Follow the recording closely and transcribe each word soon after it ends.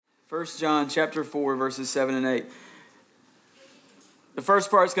1 John chapter 4, verses 7 and 8. The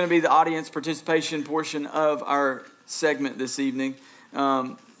first part is going to be the audience participation portion of our segment this evening.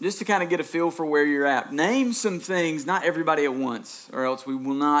 Just to kind of get a feel for where you're at. Name some things, not everybody at once, or else we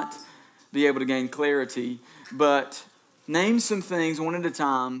will not be able to gain clarity. But name some things one at a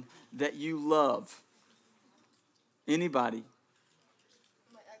time that you love. Anybody?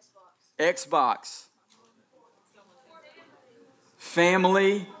 Xbox.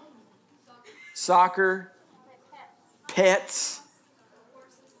 Family. Soccer. Pets.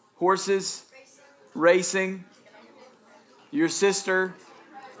 Horses. Racing. Your sister.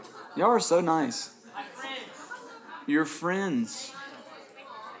 Y'all are so nice. Your friends.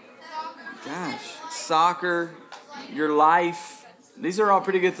 Gosh. Soccer. Your life. These are all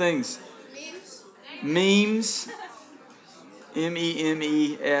pretty good things. Memes.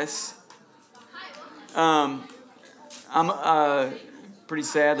 MEMES. I'm pretty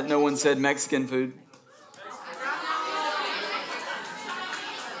sad that no one said Mexican food.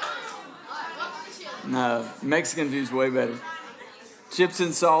 No, Mexican food's way better. Chips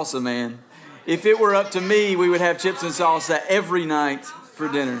and salsa, man. If it were up to me, we would have chips and salsa every night for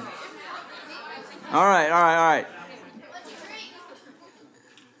dinner. All right.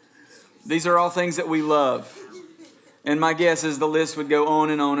 These are all things that we love. And my guess is the list would go on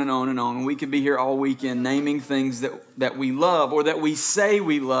and on and on and on. And we could be here all weekend naming things that we love or that we say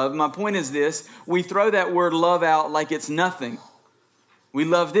we love. My point is this. We throw that word love out like it's nothing. We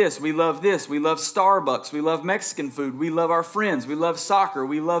love this. We love this. We love Starbucks. We love Mexican food. We love our friends. We love soccer.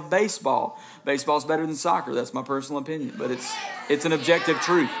 We love baseball. Baseball's better than soccer. That's my personal opinion. But it's an objective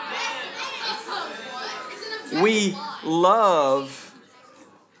truth. We love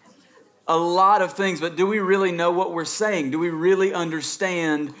a lot of things, but do we really know what we're saying? Do we really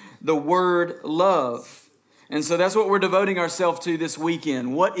understand the word love? And so that's what we're devoting ourselves to this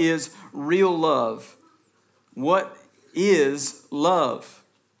weekend. What is real love? What is love?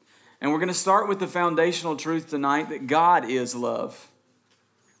 And we're going to start with the foundational truth tonight that God is love.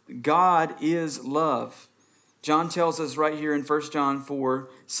 God is love. John tells us right here in 1 John 4,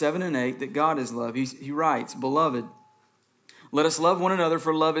 7 and 8 that God is love. He writes, "Beloved, let us love one another,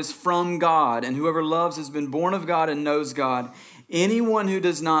 for love is from God, and whoever loves has been born of God and knows God. Anyone who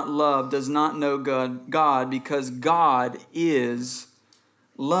does not love does not know God, because God is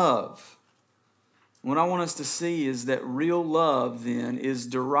love." What I want us to see is that real love, then, is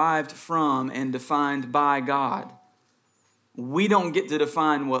derived from and defined by God. We don't get to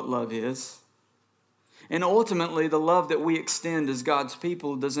define what love is. And ultimately, the love that we extend as God's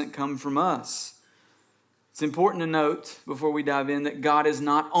people doesn't come from us. It's important to note before we dive in that God is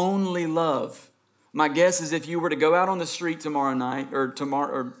not only love. My guess is if you were to go out on the street tomorrow night or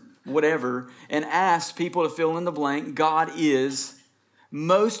whatever and ask people to fill in the blank, God is,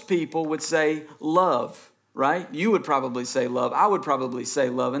 most people would say love, right? You would probably say love. I would probably say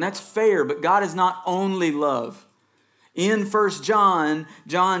love. And that's fair, but God is not only love. In 1 John,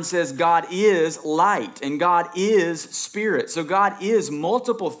 John says God is light and God is spirit. So God is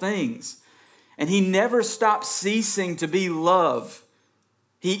multiple things. And He never stops ceasing to be love.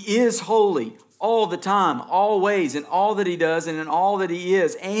 He is holy all the time, always, in all that He does and in all that He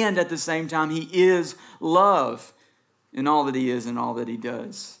is. And at the same time, He is love in all that He is and all that He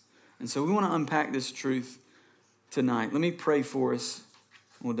does. And so we want to unpack this truth tonight. Let me pray for us.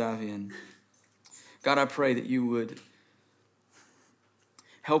 We'll dive in. God, I pray that You would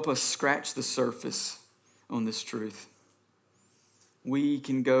help us scratch the surface on this truth. We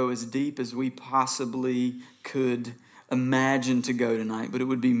can go as deep as we possibly could imagine to go tonight, but it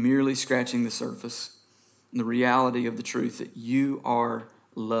would be merely scratching the surface and the reality of the truth that You are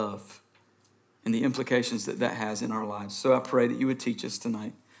love and the implications that that has in our lives. So I pray that You would teach us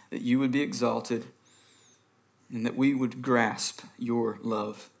tonight, that You would be exalted, and that we would grasp Your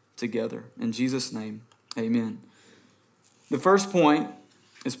love together. In Jesus' name, amen. The first point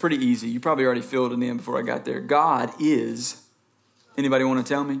is pretty easy. You probably already filled it in before I got there. God is... Anybody want to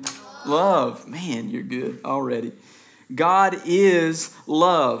tell me? Love. Man, you're good already. God is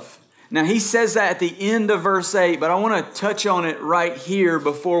love. Now, He says that at the end of verse 8, but I want to touch on it right here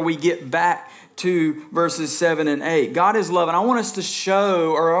before we get back to verses 7 and 8. God is love, and I want us to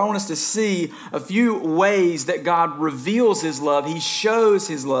see a few ways that God reveals His love. He shows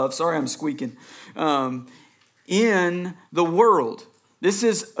His love. Sorry, I'm squeaking. In the world. This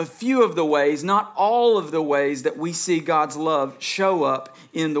is a few of the ways, not all of the ways that we see God's love show up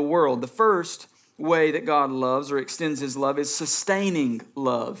in the world. The first way that God loves or extends His love is sustaining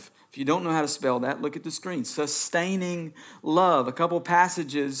love. If you don't know how to spell that, look at the screen. Sustaining love. A couple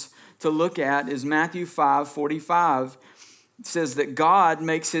passages to look at is Matthew 5:45. It says that God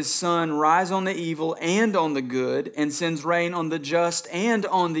makes his sun rise on the evil and on the good, and sends rain on the just and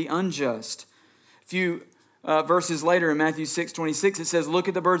on the unjust. A few verses later in Matthew 6:26, it says, "Look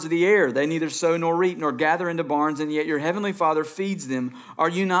at the birds of the air. They neither sow nor reap nor gather into barns, and yet your heavenly Father feeds them. Are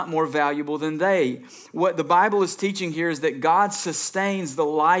you not more valuable than they?" What the Bible is teaching here is that God sustains the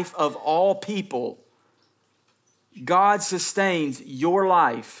life of all people. God sustains your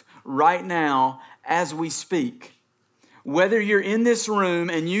life right now as we speak. Whether you're in this room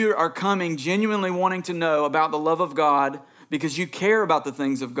and you are coming genuinely wanting to know about the love of God because you care about the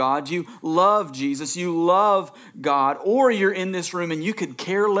things of God, you love Jesus, you love God, or you're in this room and you could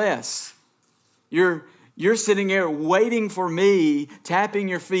care less. You're sitting there waiting for me, tapping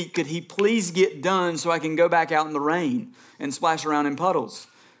your feet. Could he please get done so I can go back out in the rain and splash around in puddles?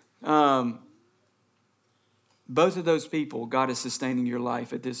 Both of those people, God is sustaining your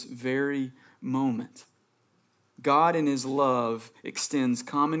life at this very moment. God in his love extends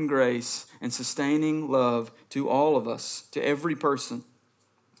common grace and sustaining love to all of us, to every person.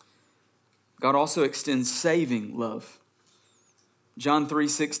 God also extends saving love. John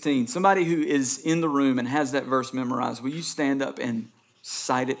 3:16. Somebody who is in the room and has that verse memorized, will you stand up and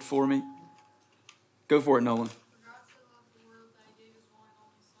cite it for me? Go for it, Nolan.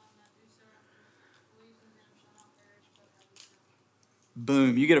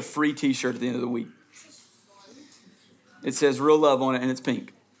 Boom. You get a free t-shirt at the end of the week. It says real love on it and it's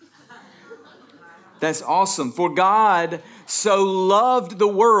pink. That's awesome. For God so loved the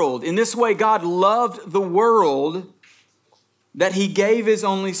world. In this way, God loved the world that he gave his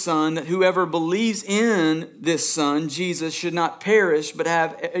only Son, that whoever believes in this Son, Jesus, should not perish but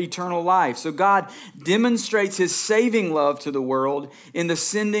have eternal life. So God demonstrates his saving love to the world in the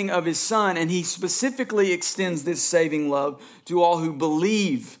sending of his Son, and he specifically extends this saving love to all who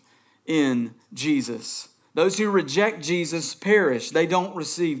believe in Jesus. Those who reject Jesus perish. They don't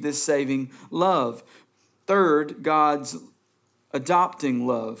receive this saving love. Third, God's adopting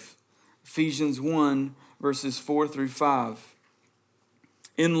love. Ephesians 1, verses 4 through 5.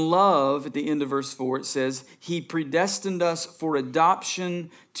 In love, at the end of verse 4, it says, he predestined us for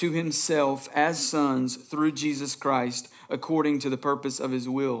adoption to himself as sons through Jesus Christ, according to the purpose of his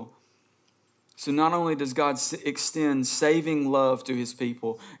will. So not only does God extend saving love to his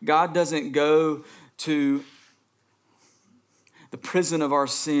people, God doesn't go to the prison of our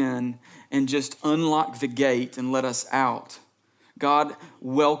sin and just unlock the gate and let us out. God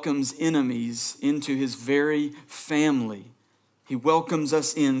welcomes enemies into his very family. He welcomes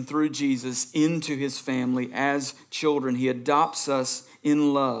us in through Jesus into his family as children. He adopts us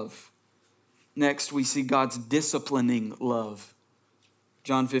in love. Next, we see God's disciplining love.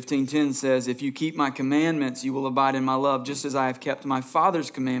 John 15:10 says, if you keep my commandments, you will abide in my love, just as I have kept my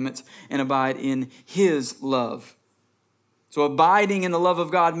Father's commandments and abide in his love. So abiding in the love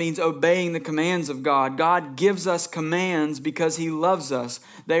of God means obeying the commands of God. God gives us commands because he loves us.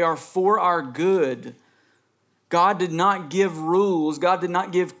 They are for our good. God did not give rules. God did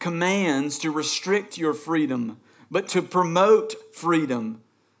not give commands to restrict your freedom, but to promote freedom.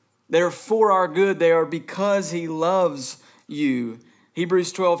 They're for our good. They are because he loves you.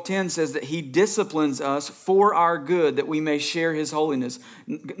 Hebrews 12:10 says that he disciplines us for our good, that we may share his holiness.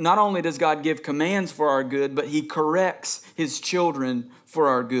 Not only does God give commands for our good, but he corrects his children for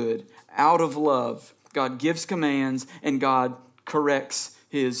our good. Out of love, God gives commands and God corrects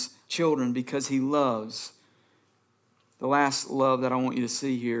his children because he loves. The last love that I want you to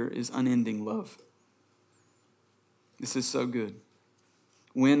see here is unending love. This is so good.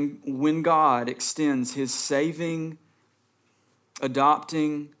 When God extends his saving,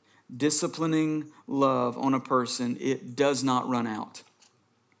 adopting, disciplining love on a person, it does not run out.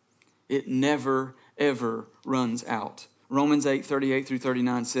 It never, ever runs out. Romans 8:38 through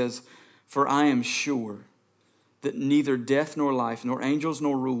 39 says, for I am sure that neither death nor life, nor angels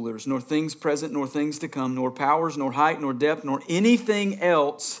nor rulers, nor things present nor things to come, nor powers, nor height, nor depth, nor anything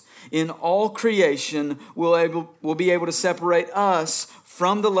else in all creation will be able to separate us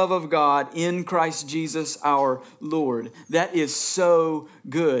from the love of God in Christ Jesus our Lord. That is so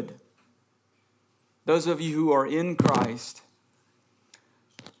good. Those of you who are in Christ,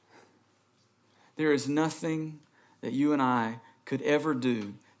 there is nothing that you and I could ever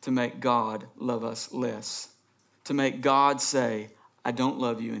do to make God love us less. To make God say, I don't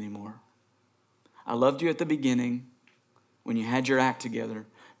love you anymore. I loved you at the beginning when you had your act together,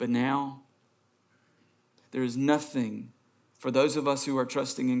 but now there is nothing, for those of us who are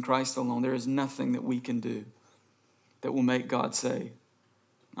trusting in Christ alone, there is nothing that we can do that will make God say,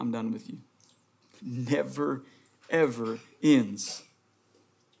 I'm done with you. Never, ever ends.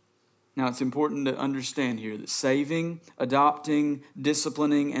 Now, it's important to understand here that saving, adopting,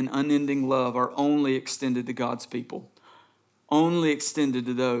 disciplining, and unending love are only extended to God's people, only extended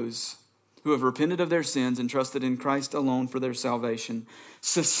to those who have repented of their sins and trusted in Christ alone for their salvation.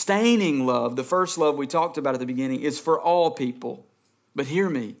 Sustaining love, the first love we talked about at the beginning, is for all people. But hear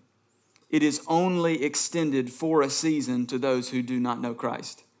me, it is only extended for a season to those who do not know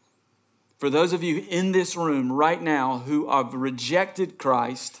Christ. For those of you in this room right now who have rejected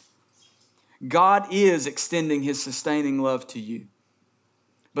Christ, God is extending His sustaining love to you.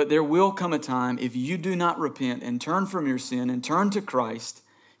 But there will come a time, if you do not repent and turn from your sin and turn to Christ,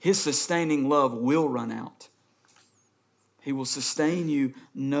 His sustaining love will run out. He will sustain you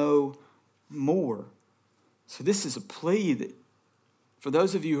no more. So this is a plea that for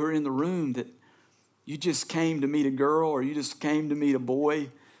those of you who are in the room that you just came to meet a girl, or you just came to meet a boy,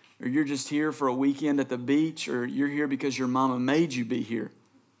 or you're just here for a weekend at the beach, or you're here because your mama made you be here,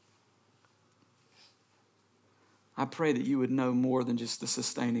 I pray that you would know more than just the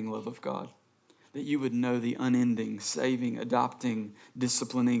sustaining love of God. That you would know the unending, saving, adopting,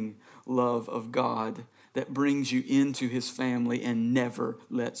 disciplining love of God that brings you into His family and never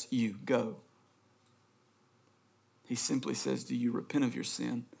lets you go. He simply says, do you repent of your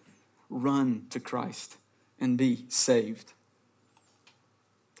sin, run to Christ, and be saved.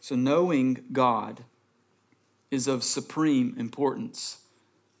 So knowing God is of supreme importance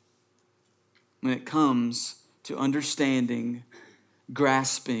when it comes to understanding,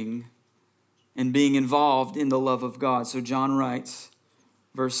 grasping, and being involved in the love of God. So John writes,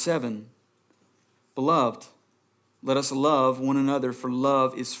 verse 7, Beloved, let us love one another, for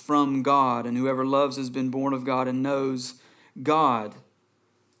love is from God, and whoever loves has been born of God and knows God.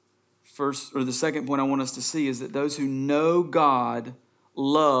 The second point I want us to see is that those who know God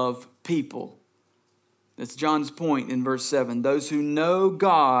love people. That's John's point in verse 7. Those who know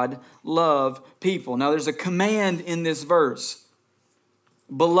God love people. Now there's a command in this verse.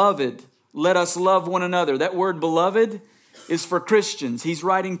 Beloved, let us love one another. That word beloved is for Christians. He's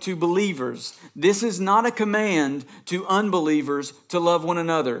writing to believers. This is not a command to unbelievers to love one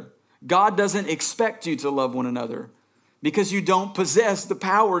another. God doesn't expect you to love one another because you don't possess the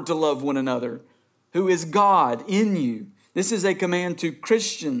power to love one another, who is God in you. This is a command to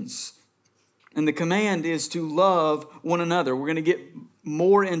Christians. And the command is to love one another. We're going to get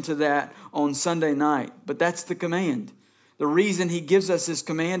more into that on Sunday night, but that's the command. The reason He gives us this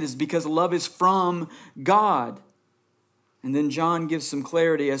command is because love is from God. And then John gives some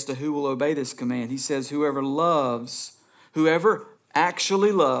clarity as to who will obey this command. He says, whoever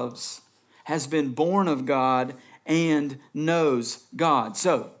actually loves, has been born of God and knows God.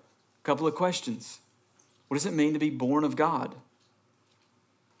 So, a couple of questions. What does it mean to be born of God?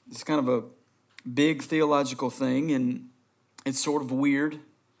 It's kind of a big theological thing, and it's sort of weird.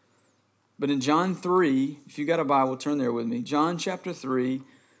 But in John 3, if you got a Bible, turn there with me. John chapter 3,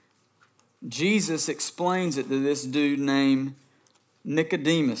 Jesus explains it to this dude named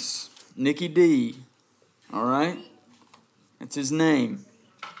Nicodemus. Nicky D. All right? That's his name.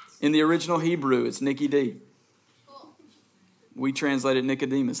 In the original Hebrew, it's Nicky D. We translated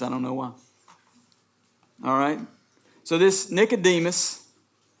Nicodemus. I don't know why. All right? So this Nicodemus,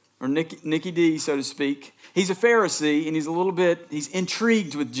 or Nicky D, so to speak, he's a Pharisee, and he's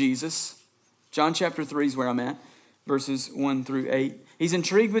intrigued with Jesus. John chapter 3 is where I'm at, verses 1 through 8. He's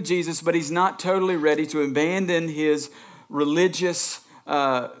intrigued with Jesus, but he's not totally ready to abandon his religious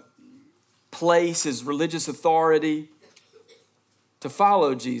place, his religious authority, to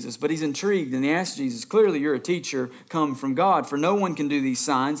follow Jesus. But he's intrigued, and he asks Jesus, clearly you're a teacher come from God, for no one can do these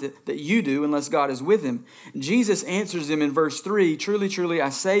signs that you do unless God is with him. And Jesus answers him in verse 3, truly, truly, I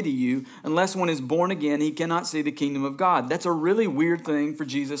say to you, unless one is born again, he cannot see the kingdom of God. That's a really weird thing for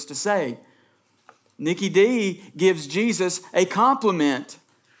Jesus to say. Nicky D gives Jesus a compliment.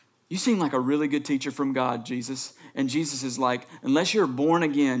 You seem like a really good teacher from God, Jesus. And Jesus is like, unless you're born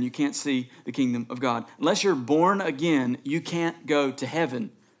again, you can't see the kingdom of God. Unless you're born again, you can't go to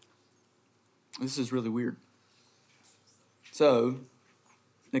heaven. This is really weird. So,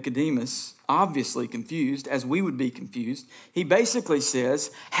 Nicodemus, obviously confused, as we would be confused, he basically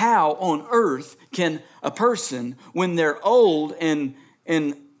says, how on earth can a person, when they're old and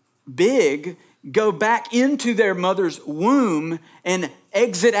big, go back into their mother's womb and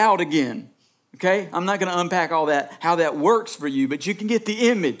exit out again? Okay? I'm not going to unpack all that, how that works for you, but you can get the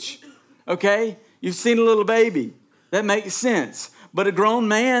image. Okay? You've seen a little baby. That makes sense. But a grown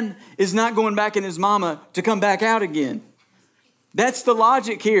man is not going back in his mama to come back out again. That's the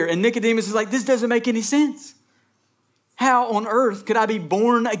logic here. And Nicodemus is like, this doesn't make any sense. How on earth could I be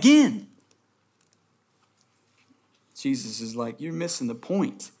born again? Jesus is like, you're missing the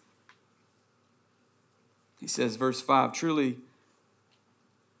point. He says, verse 5, truly,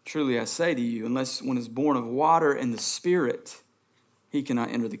 truly I say to you, unless one is born of water and the Spirit, he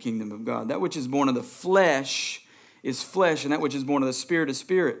cannot enter the kingdom of God. That which is born of the flesh is flesh, and that which is born of the Spirit is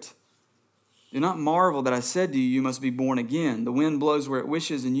spirit. Do not marvel that I said to you, you must be born again. The wind blows where it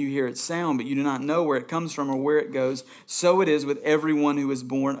wishes, and you hear its sound, but you do not know where it comes from or where it goes. So it is with everyone who is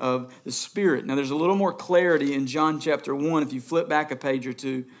born of the Spirit. Now, there's a little more clarity in John chapter 1. If you flip back a page or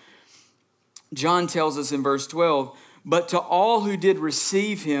two, John tells us in verse 12, but to all who did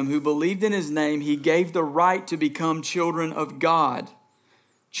receive him, who believed in his name, he gave the right to become children of God.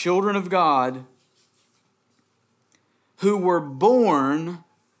 Children of God who were born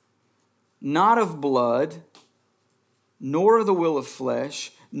not of blood, nor of the will of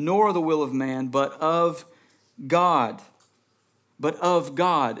flesh, nor of the will of man, but of God. But of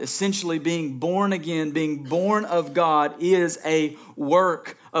God. Essentially, being born again, being born of God is a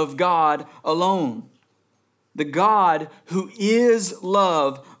work of God alone. The God who is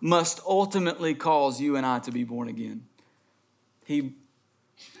love must ultimately cause you and I to be born again. He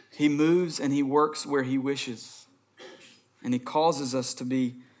moves and he works where he wishes. And he causes us to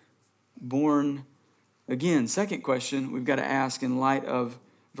be born again. Second question we've got to ask in light of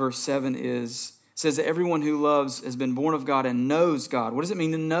verse 7 is, it says that everyone who loves has been born of God and knows God. What does it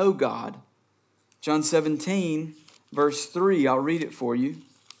mean to know God? John 17, verse 3, I'll read it for you.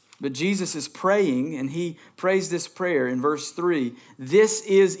 But Jesus is praying, and he prays this prayer in verse 3. This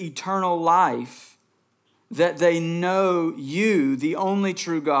is eternal life, that they know you, the only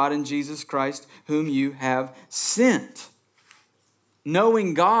true God, and Jesus Christ, whom you have sent.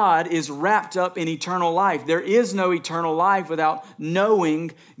 Knowing God is wrapped up in eternal life. There is no eternal life without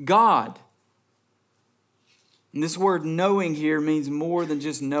knowing God. And this word knowing here means more than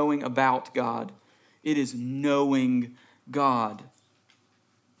just knowing about God. It is knowing God.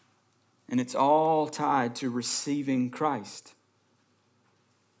 And it's all tied to receiving Christ.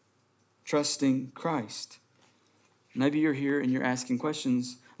 Trusting Christ. Maybe you're here and you're asking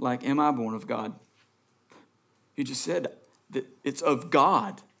questions like, am I born of God? You just said that it's of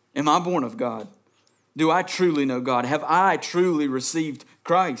God. Am I born of God? Do I truly know God? Have I truly received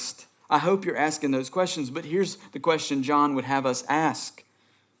Christ? I hope you're asking those questions, but here's the question John would have us ask.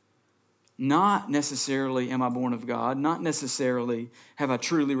 Not necessarily am I born of God, not necessarily have I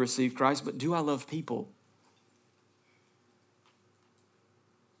truly received Christ, but do I love people?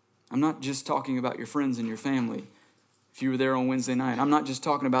 I'm not just talking about your friends and your family. If you were there on Wednesday night, I'm not just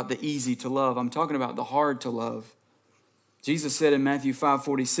talking about the easy to love. I'm talking about the hard to love. Jesus said in Matthew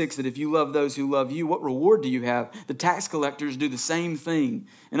 5:46 that if you love those who love you, what reward do you have? The tax collectors do the same thing.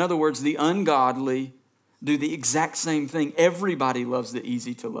 In other words, the ungodly do the exact same thing. Everybody loves the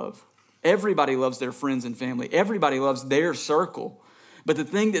easy to love. Everybody loves their friends and family. Everybody loves their circle. But the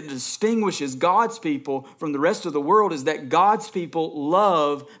thing that distinguishes God's people from the rest of the world is that God's people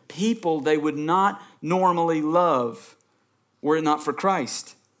love people they would not normally love were it not for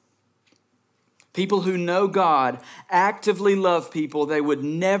Christ. People who know God actively love people they would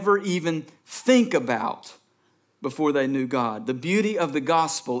never even think about before they knew God. The beauty of the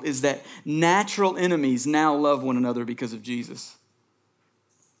gospel is that natural enemies now love one another because of Jesus.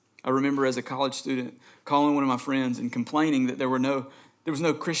 I remember as a college student calling one of my friends and complaining that there was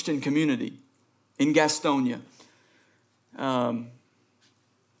no Christian community in Gastonia.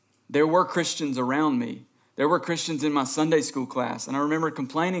 There were Christians around me. There were Christians in my Sunday school class, and I remember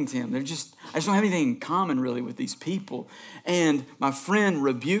complaining to him. I just don't have anything in common really with these people. And my friend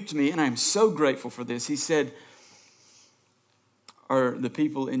rebuked me, and I'm so grateful for this. He said, "Are the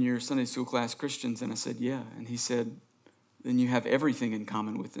people in your Sunday school class Christians?" And I said, "Yeah." And he said, "Then you have everything in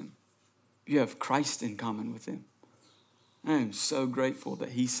common with them. You have Christ in common with them." I am so grateful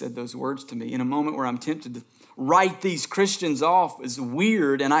that he said those words to me in a moment where I'm tempted to write these Christians off as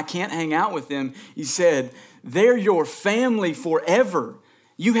weird and I can't hang out with them. He said, they're your family forever.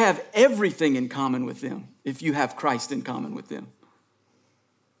 You have everything in common with them if you have Christ in common with them.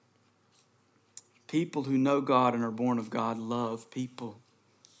 People who know God and are born of God love people.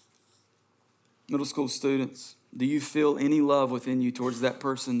 Middle school students, do you feel any love within you towards that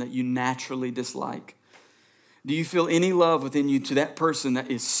person that you naturally dislike? Do you feel any love within you to that person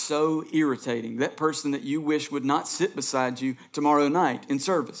that is so irritating, that person that you wish would not sit beside you tomorrow night in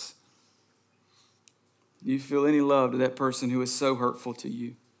service? Do you feel any love to that person who is so hurtful to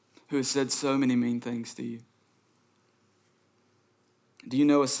you, who has said so many mean things to you? Do you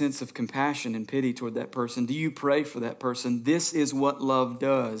know a sense of compassion and pity toward that person? Do you pray for that person? This is what love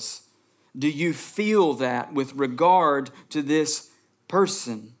does. Do you feel that with regard to this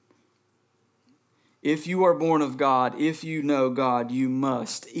person? If you are born of God, if you know God, you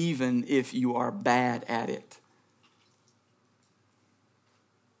must, even if you are bad at it.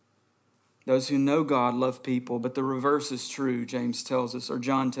 Those who know God love people, but the reverse is true, James tells us, or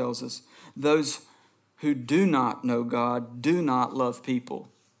John tells us. Those who do not know God do not love people.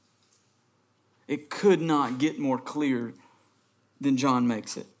 It could not get more clear than John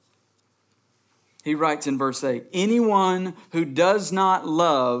makes it. He writes in verse 8, anyone who does not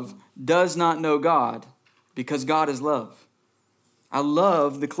love does not know God, because God is love. I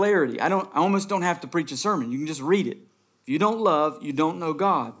love the clarity. I almost don't have to preach a sermon. You can just read it. If you don't love, you don't know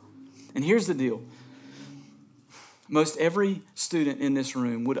God. And here's the deal. Most every student in this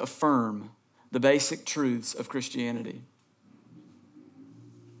room would affirm the basic truths of Christianity.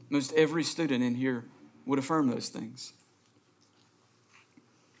 Most every student in here would affirm those things.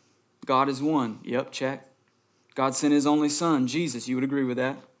 God is one. Yep, check. God sent his only son, Jesus. You would agree with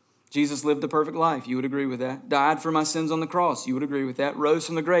that. Jesus lived the perfect life. You would agree with that. Died for my sins on the cross. You would agree with that. Rose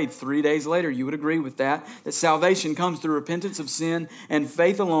from the grave 3 days later. You would agree with that. That salvation comes through repentance of sin and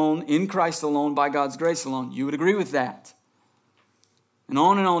faith alone, in Christ alone, by God's grace alone. You would agree with that. And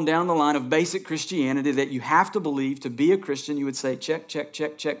on down the line of basic Christianity that you have to believe to be a Christian, you would say, check, check,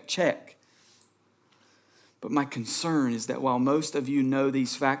 check, check, check. But my concern is that while most of you know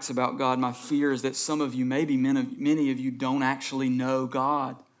these facts about God, my fear is that some of you, maybe many of you, don't actually know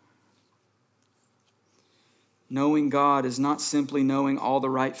God. Knowing God is not simply knowing all the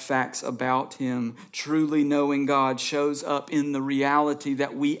right facts about Him. Truly knowing God shows up in the reality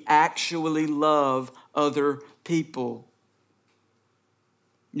that we actually love other people.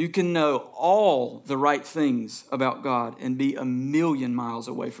 You can know all the right things about God and be a million miles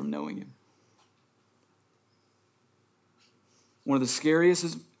away from knowing Him. One of the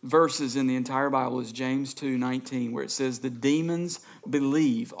scariest verses in the entire Bible is James 2:19, where it says, the demons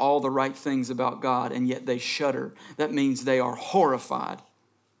believe all the right things about God, and yet they shudder. That means they are horrified.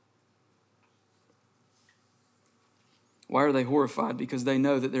 Why are they horrified? Because they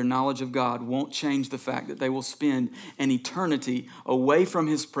know that their knowledge of God won't change the fact that they will spend an eternity away from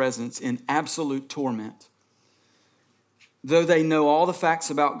His presence in absolute torment. Though they know all the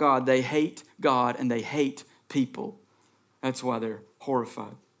facts about God, they hate God and they hate people. That's why they're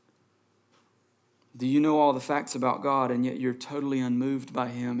horrified. Do you know all the facts about God and yet you're totally unmoved by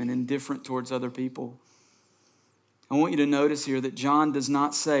Him and indifferent towards other people? I want you to notice here that John does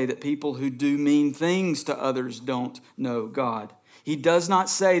not say that people who do mean things to others don't know God. He does not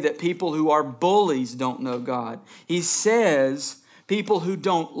say that people who are bullies don't know God. He says people who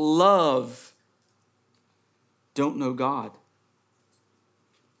don't love don't know God.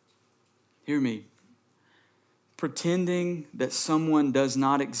 Hear me. Pretending that someone does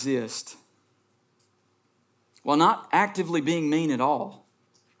not exist, while not actively being mean at all,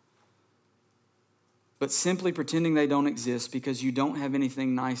 but simply pretending they don't exist because you don't have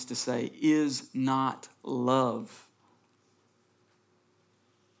anything nice to say, is not love.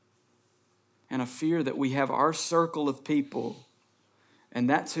 And I fear that we have our circle of people, and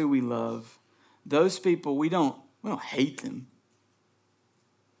that's who we love. Those people, we don't hate them,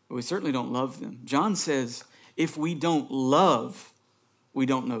 but we certainly don't love them. John says, if we don't love, we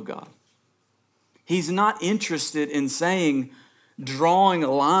don't know God. He's not interested in drawing a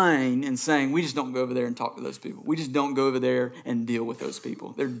line and saying, we just don't go over there and talk to those people. We just don't go over there and deal with those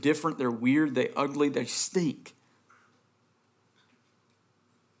people. They're different, they're weird, they're ugly, they stink.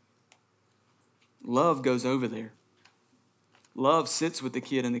 Love goes over there. Love sits with the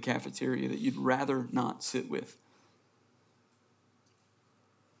kid in the cafeteria that you'd rather not sit with.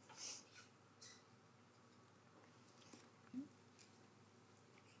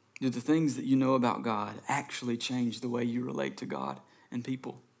 Do the things that you know about God actually change the way you relate to God and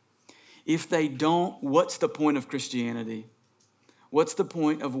people? If they don't, what's the point of Christianity? What's the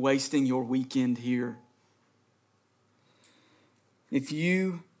point of wasting your weekend here? If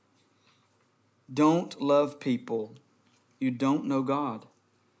you don't love people, you don't know God.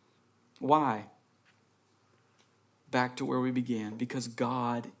 Why? Back to where we began. Because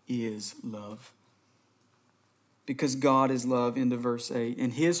God is love. Because God is love, into verse 8.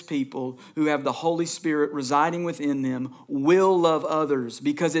 And His people who have the Holy Spirit residing within them will love others,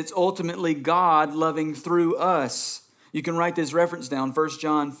 because it's ultimately God loving through us. You can write this reference down, 1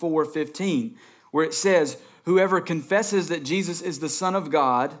 John 4:15, where it says, whoever confesses that Jesus is the Son of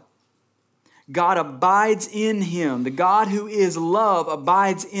God, God abides in him. The God who is love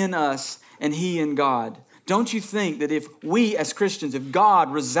abides in us, and He in God. Don't you think that if we as Christians, if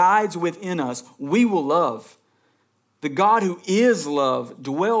God resides within us, we will love? The God who is love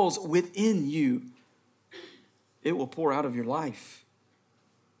dwells within you. It will pour out of your life.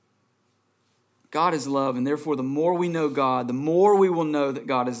 God is love, and therefore the more we know God, the more we will know that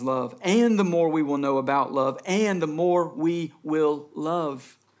God is love, and the more we will know about love, and the more we will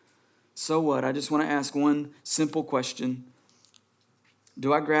love. So what? I just want to ask one simple question.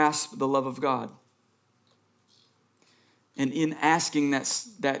 Do I grasp the love of God? And in asking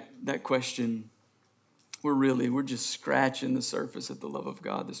that question, we're just scratching the surface of the love of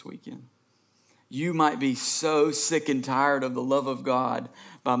God this weekend. You might be so sick and tired of the love of God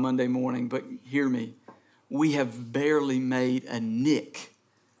by Monday morning, but hear me. We have barely made a nick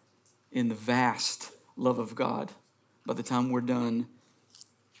in the vast love of God by the time we're done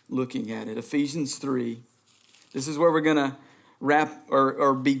looking at it. Ephesians 3. This is where we're going to wrap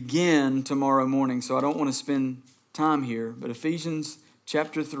or begin tomorrow morning, so I don't want to spend time here. But Ephesians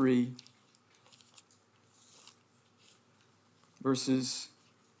chapter 3, verses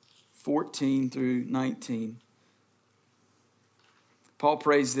 14 through 19. Paul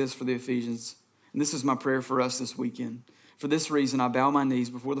prays this for the Ephesians, and this is my prayer for us this weekend. For this reason, I bow my knees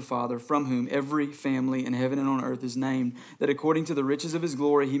before the Father, from whom every family in heaven and on earth is named, that according to the riches of his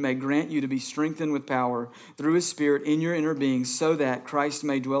glory, he may grant you to be strengthened with power through his Spirit in your inner being, so that Christ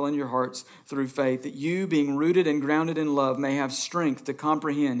may dwell in your hearts through faith, that you, being rooted and grounded in love, may have strength to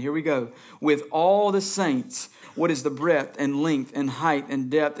comprehend, here we go, with all the saints, what is the breadth and length and height and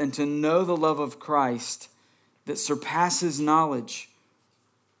depth, and to know the love of Christ that surpasses knowledge,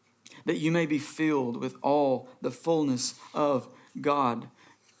 that you may be filled with all the fullness of God.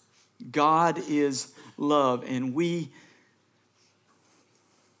 God is love, and we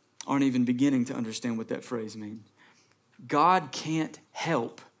aren't even beginning to understand what that phrase means. God can't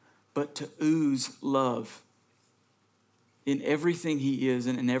help but to ooze love in everything he is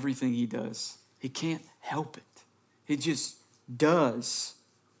and in everything he does. He can't help it. He just does.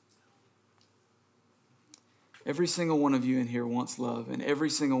 Every single one of you in here wants love, and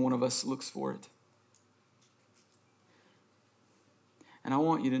every single one of us looks for it. And I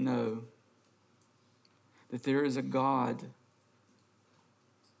want you to know that there is a God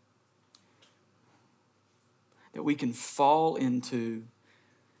that we can fall into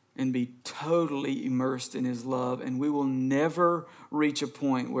and be totally immersed in his love, and we will never reach a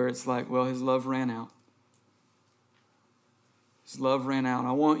point where it's like, well, his love ran out. His love ran out.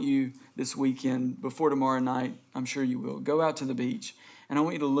 I want you this weekend, before tomorrow night, I'm sure you will, go out to the beach, and I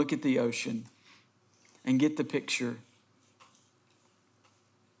want you to look at the ocean and get the picture.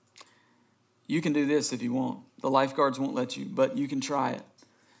 You can do this if you want. The lifeguards won't let you, but you can try it.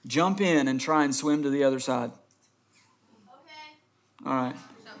 Jump in and try and swim to the other side. Okay. All right.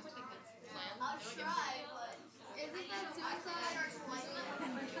 I'll try, but isn't that suicide?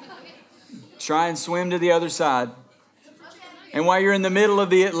 Try and swim to the other side. And while you're in the middle of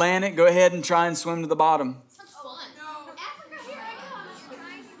the Atlantic, go ahead and try and swim to the bottom.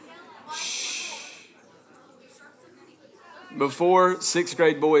 Before 6th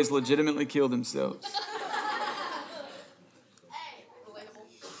grade boys legitimately kill themselves.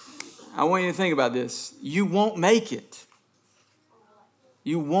 I want you to think about this. You won't make it.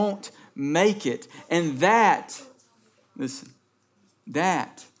 You won't make it. And that, listen,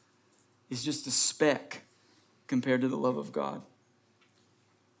 that is just a speck compared to the love of God.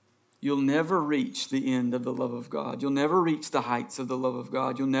 You'll never reach the end of the love of God. You'll never reach the heights of the love of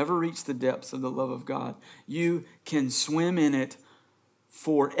God. You'll never reach the depths of the love of God. You can swim in it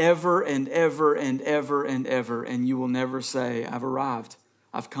forever and ever and ever and ever, and you will never say, I've arrived.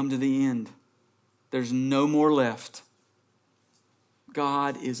 I've come to the end. There's no more left.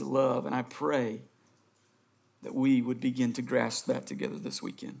 God is love, and I pray that we would begin to grasp that together this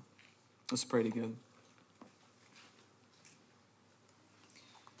weekend. Let's pray together.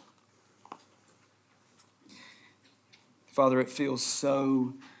 Father, it feels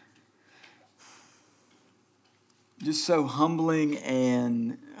so humbling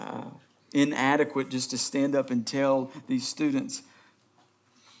and inadequate just to stand up and tell these students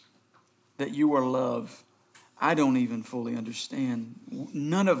that you are love. I don't even fully understand.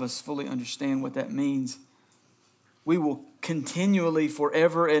 None of us fully understand what that means. We will continually,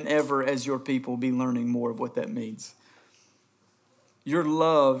 forever and ever, as your people, be learning more of what that means. Your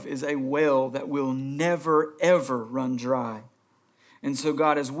love is a well that will never, ever run dry. And so,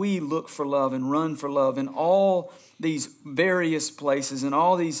 God, as we look for love and run for love in all these various places and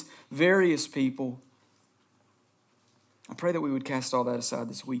all these various people, I pray that we would cast all that aside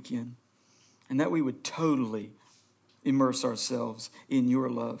this weekend and that we would totally immerse ourselves in your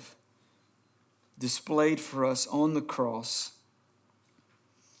love, displayed for us on the cross,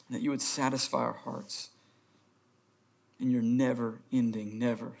 and that you would satisfy our hearts in your never-ending,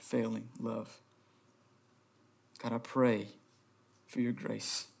 never-failing love. God, I pray for your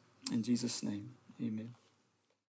grace. In Jesus' name. Amen.